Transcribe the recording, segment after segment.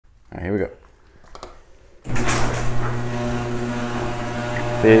All right, here we go.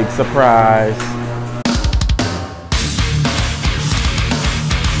 Big surprise.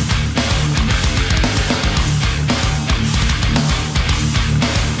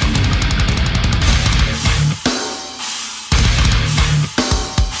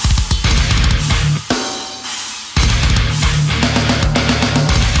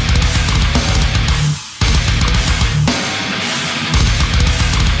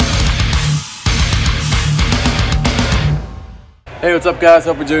 Hey, what's up guys?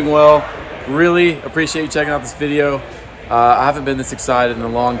 Hope you're doing well. Really appreciate you checking out this video. I haven't been this excited in a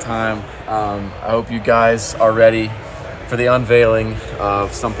long time. I hope you guys are ready for the unveiling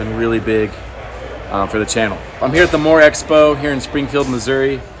of something really big for the channel. I'm here at the MORE Expo here in Springfield,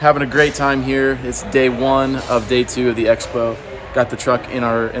 Missouri. Having a great time here. It's day one of day two of the expo. Got the truck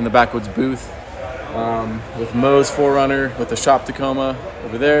in the backwoods booth with Mo's 4Runner with the shop Tacoma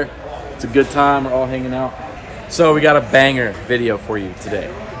over there. It's a good time. We're all hanging out. So we got a banger video for you today.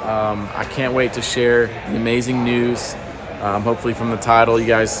 I can't wait to share the amazing news. Hopefully from the title, you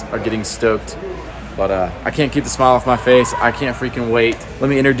guys are getting stoked. But I can't keep the smile off my face. I can't freaking wait. Let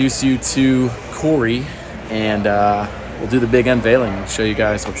me introduce you to Corey, and we'll do the big unveiling and show you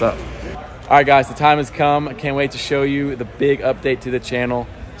guys what's up. All right, guys, the time has come. I can't wait to show you the big update to the channel.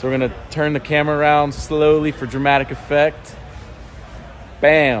 So we're gonna turn the camera around slowly for dramatic effect.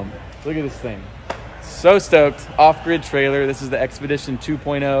 Bam, look at this thing. So stoked. Off-grid trailer. This is the Expedition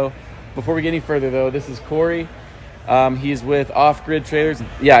 2.0. Before we get any further though, this is Corey. He's with Off-Grid Trailers.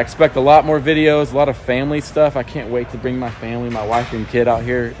 Yeah, I expect a lot more videos, a lot of family stuff. I can't wait to bring my family, my wife and kid out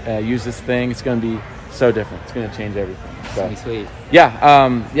here, use this thing. It's gonna be so different. It's gonna change everything. So, that's sweet.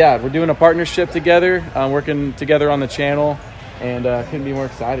 Yeah, yeah, we're doing a partnership together, working together on the channel, and couldn't be more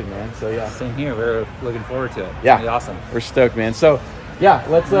excited, man. So yeah. Same here. We're looking forward to it. Yeah. It'll be awesome. We're stoked, man. So yeah,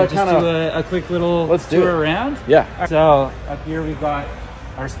 let's just do a quick little tour around. Yeah. So up here we've got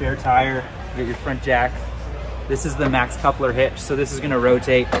our spare tire. You get your front jack. This is the max coupler hitch. So this is going to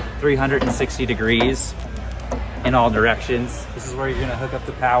rotate 360 degrees in all directions. This is where you're going to hook up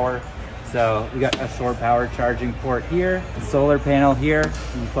the power. So we got a shore power charging port here, a solar panel here.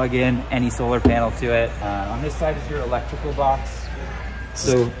 You can plug in any solar panel to it. On this side is your electrical box.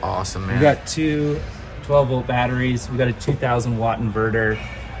 So awesome, man. We got two 12-volt batteries. We got a 2,000 watt inverter,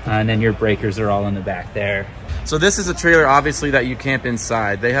 and then your breakers are all in the back there. So this is a trailer, obviously, that you camp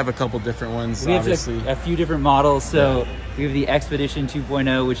inside. They have a couple different ones, we obviously. have a few different models. So we have the Expedition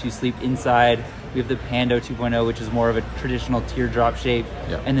 2.0, which you sleep inside. We have the Pando 2.0, which is more of a traditional teardrop shape.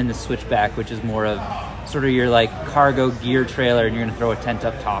 Yep. And then the Switchback, which is more of sort of your like cargo gear trailer, and you're gonna throw a tent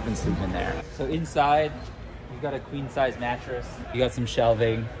up top and sleep in there. So inside, you've got a queen size mattress. You got some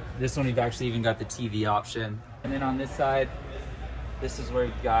shelving. This one, we've actually even got the TV option. And then on this side, this is where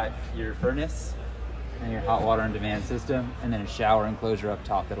you've got your furnace and your hot water on demand system, and then a shower enclosure up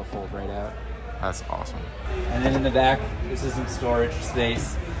top that'll fold right out. That's awesome. And then in the back, this is some storage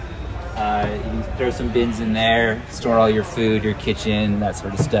space. You can throw some bins in there, store all your food, your kitchen, that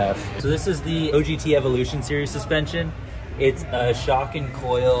sort of stuff. So this is the OGT Evolution Series suspension. It's a shock and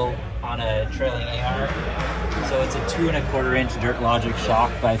coil on a trailing AR. So it's a 2¼ inch Dirt Logic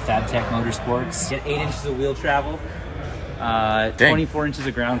shock by Fabtech Motorsports. Get 8 inches of wheel travel, 24 inches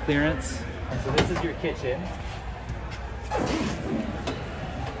of ground clearance. And so this is your kitchen.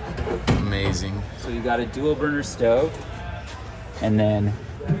 Amazing. So you got a dual burner stove, and then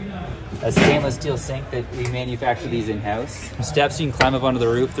a stainless steel sink that we manufacture these in-house. Steps you can climb up onto the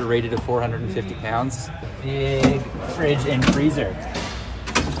roof. They're rated at 450 pounds. Big fridge and freezer.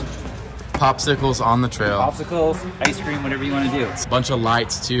 Popsicles on the trail. Popsicles, ice cream, whatever you want to do. A bunch of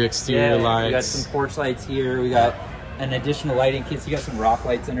lights too, exterior lights. We got some porch lights here. We got an additional lighting kit. So you got some rock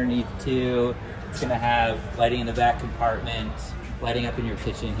lights underneath too. It's gonna have lighting in the back compartment, lighting up in your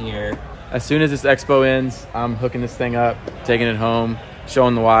kitchen here. As soon as this expo ends, I'm hooking this thing up, taking it home,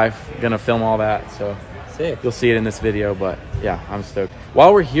 showing the wife, gonna film all that. So sick. You'll see it in this video, but yeah, I'm stoked.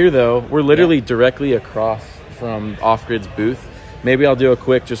 While we're here though, we're literally directly across from Off-Grid's booth. Maybe I'll do a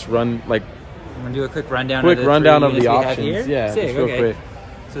quick I'm gonna do a quick rundown of the options. Yeah, sick, just real quick.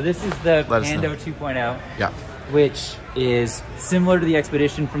 So this is the Pando 2.0. Yeah. Which is similar to the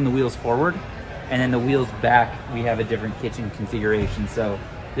Expedition from the wheels forward, and then the wheels back, we have a different kitchen configuration. So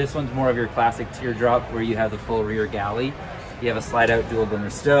this one's more of your classic teardrop where you have the full rear galley. You have a slide out dual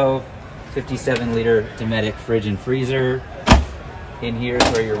burner stove, 57-liter Dometic fridge and freezer. In here is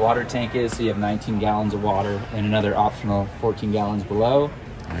where your water tank is, so you have 19 gallons of water and another optional 14 gallons below.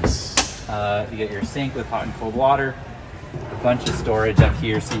 Nice. You get your sink with hot and cold water, a bunch of storage up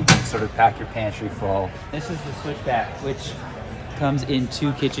here so you can sort of pack your pantry full. This is the Switchback, which comes in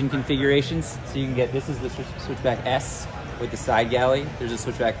 2 kitchen configurations. So you can get, this is the switchback S with the side galley. There's a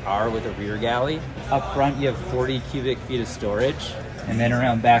switchback R with a rear galley. Up front, you have 40 cubic feet of storage. And then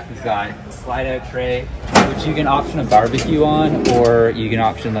around back, we've got a slide out tray, which you can option a barbecue on, or you can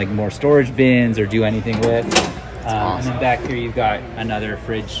option like more storage bins or do anything with. Awesome. And then back here, you've got another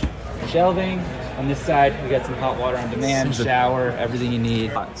fridge shelving. On this side, we got some hot water on demand, shower, everything you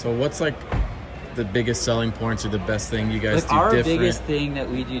need. So what's like the biggest selling points or the best thing you guys do our different? Biggest thing that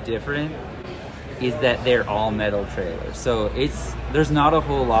we do different is that they're all metal trailers. So there's not a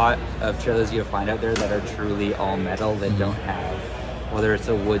whole lot of trailers you'll find out there that are truly all metal that don't have, whether it's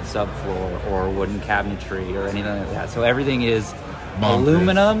a wood subfloor or wooden cabinetry or anything like that. So everything is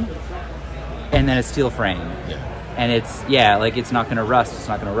aluminum and then a steel frame. Yeah. And it's it's not gonna rust, it's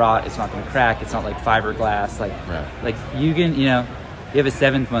not gonna rot, it's not gonna crack, it's not like fiberglass. Like you can, you have a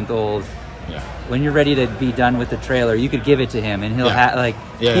 7-month-old. Yeah. When you're ready to be done with the trailer, you could give it to him, and he'll he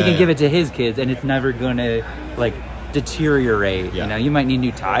can give it to his kids, and it's never gonna like deteriorate. Yeah. You might need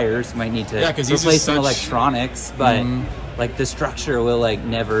new tires, you might need to replace some electronics, but like the structure will like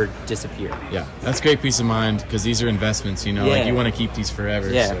never disappear. Yeah, that's great peace of mind because these are investments. Like you want to keep these forever.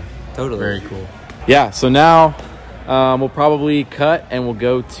 Yeah, so. Totally. Very cool. Yeah. So now we'll probably cut and we'll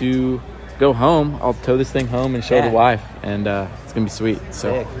go home. I'll tow this thing home and show the wife, and it's gonna be sweet.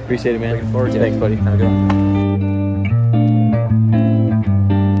 So appreciate it, man. Looking forward to it. Thanks, buddy. Have a good one.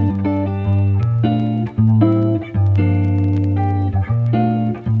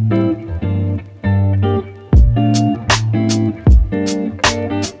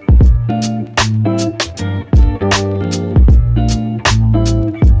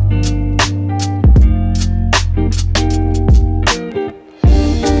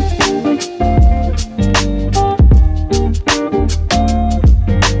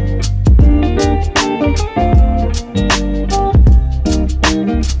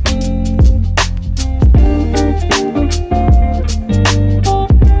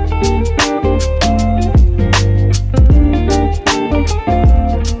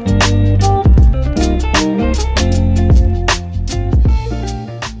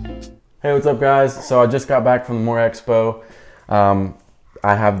 Hey, what's up guys? So I just got back from the More Expo. I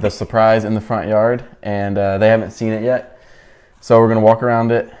have the surprise in the front yard and they haven't seen it yet. So we're gonna walk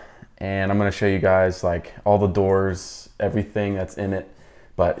around it and I'm gonna show you guys like all the doors, everything that's in it.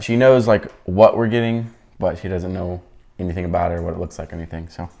 But she knows like what we're getting, but she doesn't know anything about it or what it looks like or anything.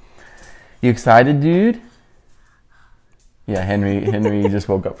 So, you excited, dude? Yeah, Henry just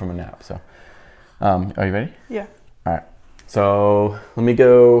woke up from a nap. So, are you ready? Yeah. All right. So let me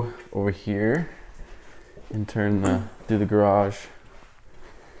go over here and do the garage.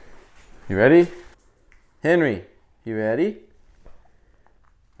 You ready? Henry, you ready?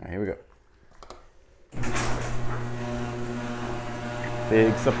 All right, here we go.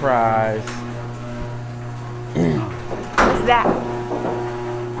 Big surprise. What's that?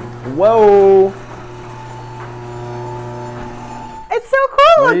 Whoa. It's so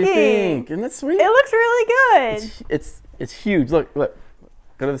cool What looking. do you think? Isn't that sweet? It looks really good. It's huge. Look.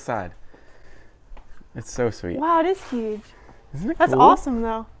 Go to the side. It's so sweet. Wow, it is huge. Isn't it That's cool? awesome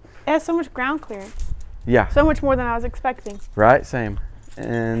though. It has so much ground clearance. Yeah. So much more than I was expecting. Right? Same.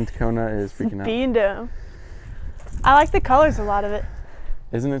 And Kona is freaking out. Being dumb. I like the colors a lot of it.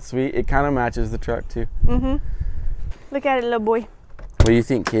 Isn't it sweet? It kind of matches the truck too. Mm-hmm. Look at it, little boy. What do you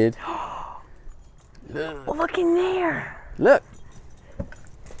think, kid? Look in there. Look.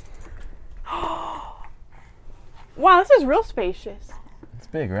 Wow, this is real spacious. It's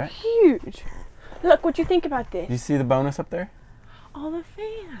big, right? Huge. Look, what you think about this? Do you see the bonus up there? Oh, the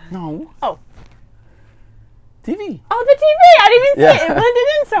fan. No. Oh. TV. Oh, the TV. I didn't even see it. It blended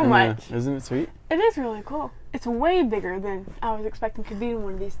in so much. Isn't it sweet? It is really cool. It's way bigger than I was expecting to be in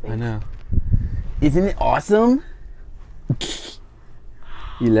one of these things. I know. Isn't it awesome?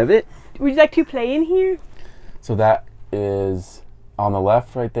 You love it? Would you like to play in here? So that is on the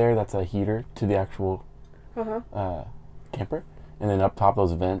left right there. That's a heater to the actual camper. And then up top,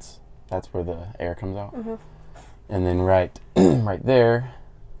 those vents, that's where the air comes out. And then right there,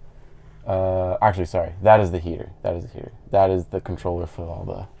 actually, sorry, that is the heater. That is the heater. That is the controller for all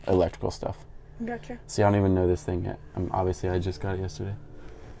the electrical stuff. Gotcha. See, I don't even know this thing yet. Obviously, I just got it yesterday.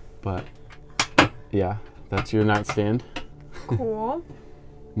 But, yeah, that's your nightstand. Cool.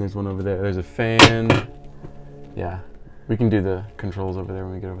 And there's one over there. There's a fan. Yeah, we can do the controls over there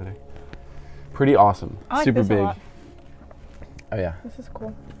when we get over there. Pretty awesome. I like Super this big. a lot. Oh yeah. This is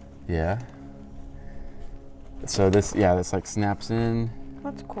cool. Yeah. So this like snaps in.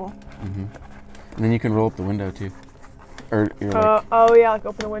 That's cool. And then you can roll up the window too. Or you're like, Oh yeah, like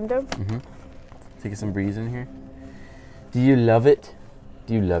open a window. take some breeze in here. Do you love it?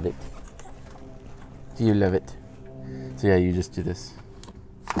 Do you love it? Do you love it? So yeah, you just do this.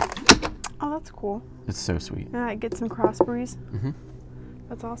 Oh, that's cool. It's so sweet. Yeah, I get some cross breeze. Mm-hmm.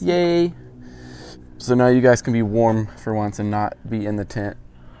 That's awesome. Yay! So now you guys can be warm for once and not be in the tent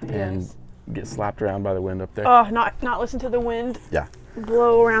and get slapped around by the wind up there. Oh, not listen to the wind. Yeah.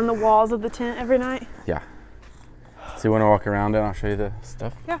 Blow around the walls of the tent every night. Yeah. So you want to walk around and I'll show you the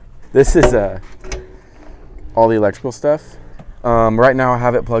stuff? Yeah. This is all the electrical stuff. Right now I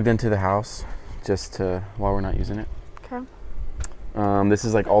have it plugged into the house just to, while we're not using it. Okay. This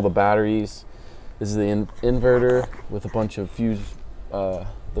is like all the batteries. This is the inverter with a bunch of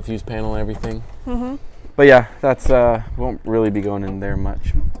the fuse panel and everything. Mm-hmm. But yeah, that's won't really be going in there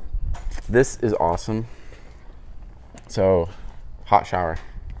much. This is awesome. So, hot shower.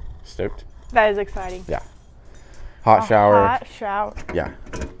 Stoked? That is exciting. Yeah. Hot shower. Hot shower. Yeah.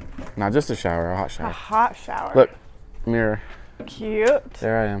 Not just a shower, a hot shower. A hot shower. Look, mirror. Cute.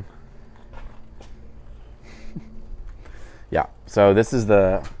 There I am. Yeah. So this is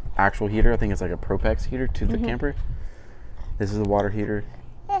the actual heater. I think it's like a Propex heater to the camper. This is the water heater.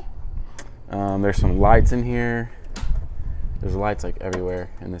 There's some lights in here. There's lights like everywhere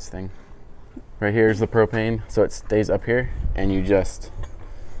in this thing. Right here is the propane, so it stays up here, and you just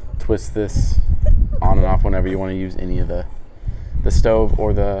twist this on and off whenever you want to use any of the stove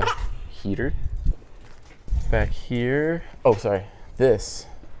or the heater. Back here, oh sorry, this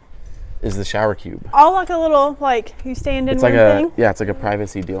is the shower cube. All like a little, like, you stand in It's one like thing? yeah, it's like a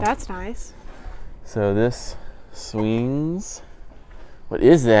privacy deal. That's nice. So this swings. What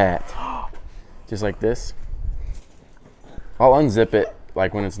is that? Just like this. I'll unzip it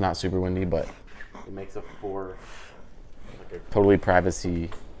like when it's not super windy, but it makes a like a totally privacy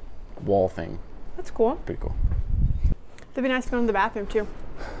wall thing. That's cool. Pretty cool. It'd be nice to go to the bathroom too.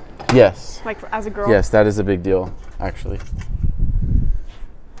 Yes. Like as a girl. Yes, that is a big deal, actually.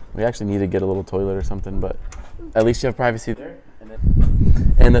 We actually need to get a little toilet or something, but at least you have privacy there.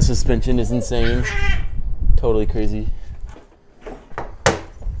 And the suspension is insane. Totally crazy.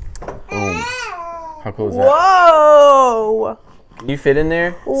 Boom. How cool is that? Whoa! Can you fit in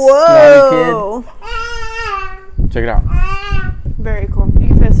there? Whoa! Snotty kid? Check it out. Very cool. You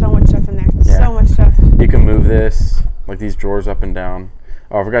can fit so much stuff in there. Yeah. So much stuff. You can move this, like these drawers up and down.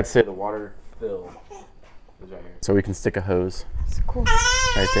 Oh, I forgot to say the water fill is right here. So we can stick a hose. It's cool.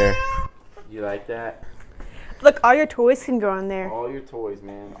 Right there. You like that? Look, all your toys can go in there. All your toys,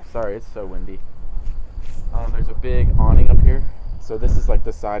 man. Sorry, it's so windy. There's a big awning up here. So this is like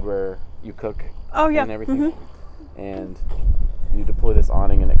the side where you cook and everything. And you deploy this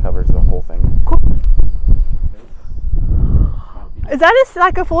awning and it covers the whole thing. Cool. Is that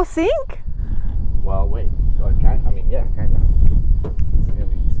like a full sink? Well, wait. I mean, yeah, kind of. It's gonna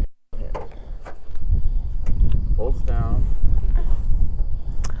be folds down.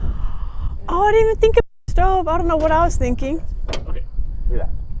 Oh, I didn't even think of the stove. I don't know what I was thinking. Okay, look at that.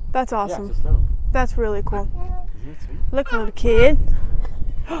 That's awesome. Yeah, it's a stove. That's really cool. Isn't it sweet? Look, little kid.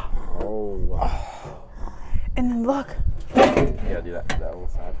 Oh, wow. And then look. Yeah, do that little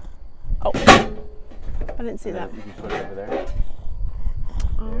side. Oh, I didn't see And that. then you can put it over there.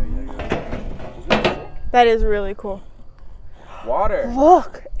 There you go. Isn't that sick? That is really cool. Water.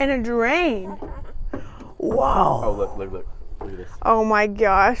 Look, and a drain. Wow. Oh, look. Look at this. Oh my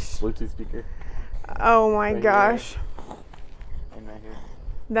gosh. Bluetooth speaker. Oh my Right gosh. And right here.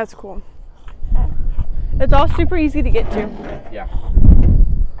 That's cool. It's all super easy to get to. Yeah.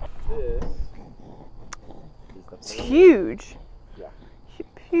 This is the It's huge. Yeah.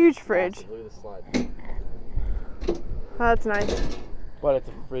 Huge fridge. Look at the slide. Oh, that's nice. But it's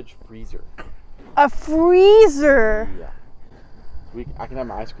a fridge freezer. A freezer. Yeah. I can have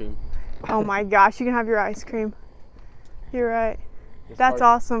my ice cream. Oh my gosh, you can have your ice cream. You're right. This That's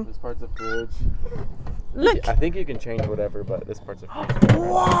awesome. This part's a fridge. Look. I think you can change whatever, but this part's a fridge.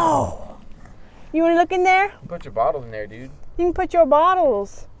 Whoa. You want to look in there? Put your bottle in there, dude. You can put your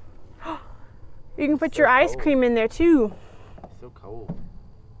bottles. You can put your ice cold. cream in there too. It's so cold.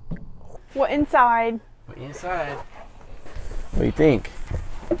 What inside? But inside. What do you think?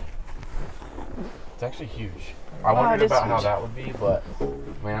 It's actually huge. I Wow, wondered it is about how huge. that would be, but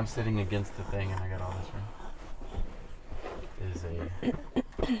man, I'm sitting against the thing and I got all this room. It is a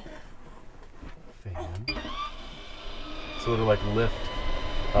fan. So it'll like lift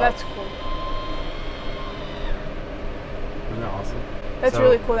up. That's cool. Isn't that awesome? That's So-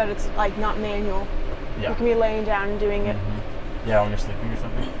 really cool that it's like not manual. Yeah. You can be laying down and doing it. Yeah, when you're sleeping or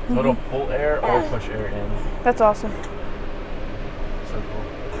something. So it'll pull air or push air in. That's awesome. So cool.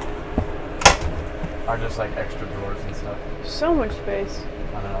 Or just like extra drawers and stuff. So much space.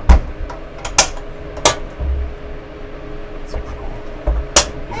 I don't know.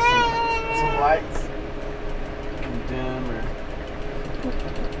 lights. Dim or...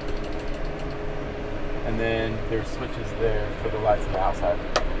 And then there's switches there for the lights on the outside.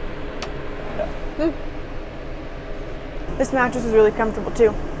 Yeah. This mattress is really comfortable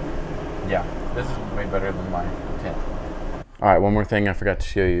too. Yeah, this is way better than my tent. All right, one more thing I forgot to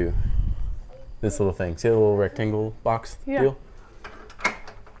show you. This little thing. See the little rectangle box deal?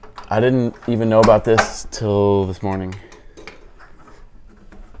 I didn't even know about this till this morning.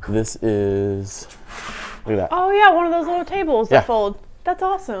 This is, look at that. Oh yeah, one of those little tables that fold. That's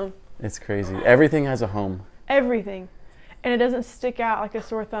awesome. It's crazy. Everything has a home. Everything. And it doesn't stick out like a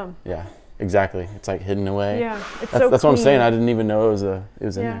sore thumb. Yeah, exactly. It's like hidden away. Yeah, that's what I'm saying. I didn't even know it was in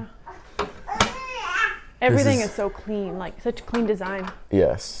there. Everything is so clean, like such a clean design.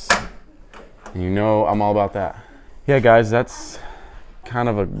 Yes. And you know I'm all about that. Yeah, guys, that's kind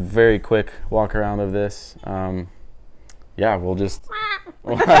of a very quick walk around of this. Yeah, we'll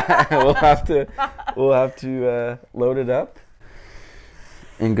have to load it up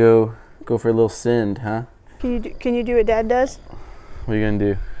and go for a little send, huh? Can you do what Dad does? What are you gonna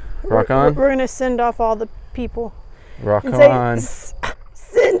do? Rock on? We're gonna send off all the people. Rock on.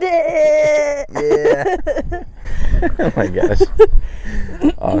 Send it! Yeah. Oh my gosh.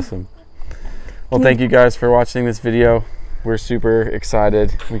 Awesome. Well, thank you guys for watching this video. We're super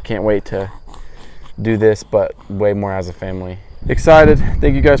excited. We can't wait to do this, but way more as a family. Excited.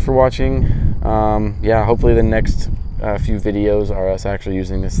 Thank you guys for watching. Yeah, hopefully the next few videos are us actually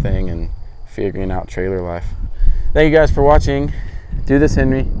using this thing and figuring out trailer life. Thank you guys for watching. Do this,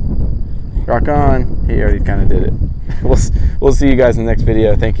 Henry. Rock on. He already kind of did it. We'll see you guys in the next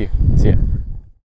video. Thank you. See ya.